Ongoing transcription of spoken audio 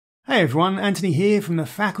Hey everyone, Anthony here from the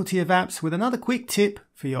Faculty of Apps with another quick tip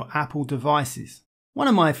for your Apple devices. One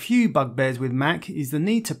of my few bugbears with Mac is the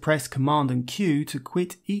need to press Command and Q to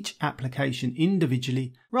quit each application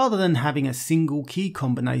individually rather than having a single key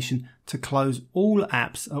combination to close all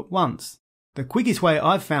apps at once. The quickest way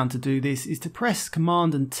I've found to do this is to press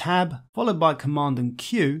Command and Tab followed by Command and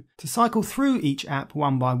Q to cycle through each app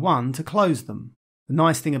one by one to close them. The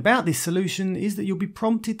nice thing about this solution is that you'll be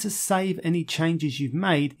prompted to save any changes you've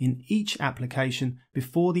made in each application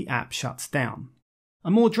before the app shuts down. A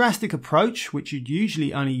more drastic approach, which you'd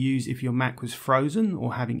usually only use if your Mac was frozen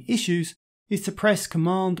or having issues, is to press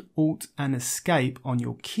Command, Alt and Escape on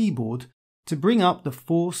your keyboard to bring up the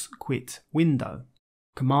Force Quit window.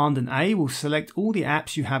 Command and A will select all the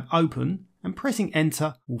apps you have open and pressing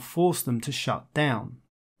Enter will force them to shut down.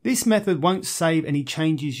 This method won't save any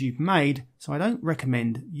changes you've made, so I don't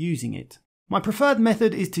recommend using it. My preferred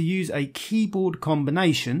method is to use a keyboard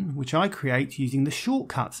combination, which I create using the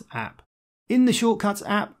Shortcuts app. In the Shortcuts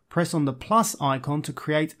app, press on the plus icon to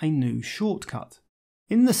create a new shortcut.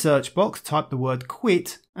 In the search box, type the word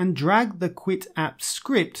quit and drag the quit app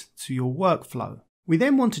script to your workflow. We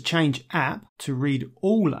then want to change app to read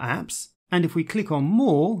all apps, and if we click on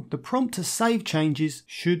more, the prompt to save changes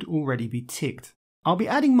should already be ticked. I'll be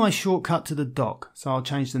adding my shortcut to the dock, so I'll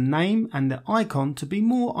change the name and the icon to be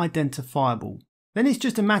more identifiable. Then it's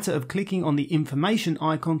just a matter of clicking on the information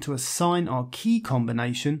icon to assign our key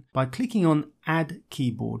combination by clicking on Add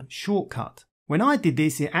Keyboard Shortcut. When I did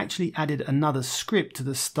this, it actually added another script to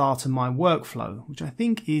the start of my workflow, which I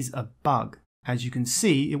think is a bug. As you can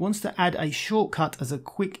see, it wants to add a shortcut as a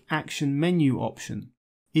quick action menu option.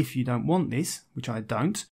 If you don't want this, which I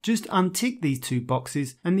don't, just untick these two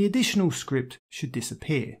boxes and the additional script should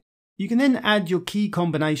disappear. You can then add your key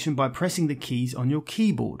combination by pressing the keys on your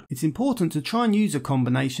keyboard. It's important to try and use a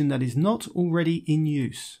combination that is not already in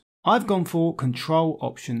use. I've gone for Control,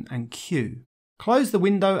 Option and Q. Close the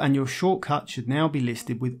window and your shortcut should now be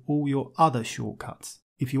listed with all your other shortcuts.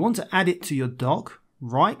 If you want to add it to your dock,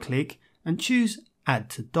 right click and choose Add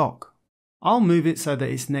to Dock. I'll move it so that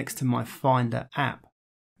it's next to my Finder app.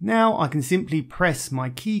 Now I can simply press my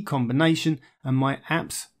key combination and my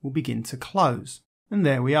apps will begin to close. And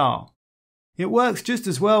there we are. It works just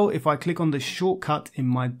as well if I click on the shortcut in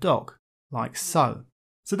my dock, like so.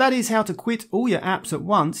 So that is how to quit all your apps at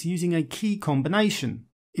once using a key combination.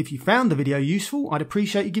 If you found the video useful, I'd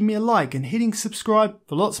appreciate you giving me a like and hitting subscribe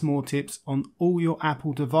for lots more tips on all your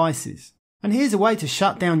Apple devices. And here's a way to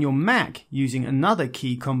shut down your Mac using another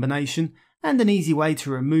key combination and an easy way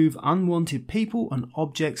to remove unwanted people and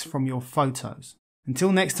objects from your photos.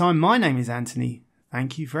 Until next time, my name is Anthony.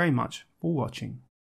 Thank you very much for watching.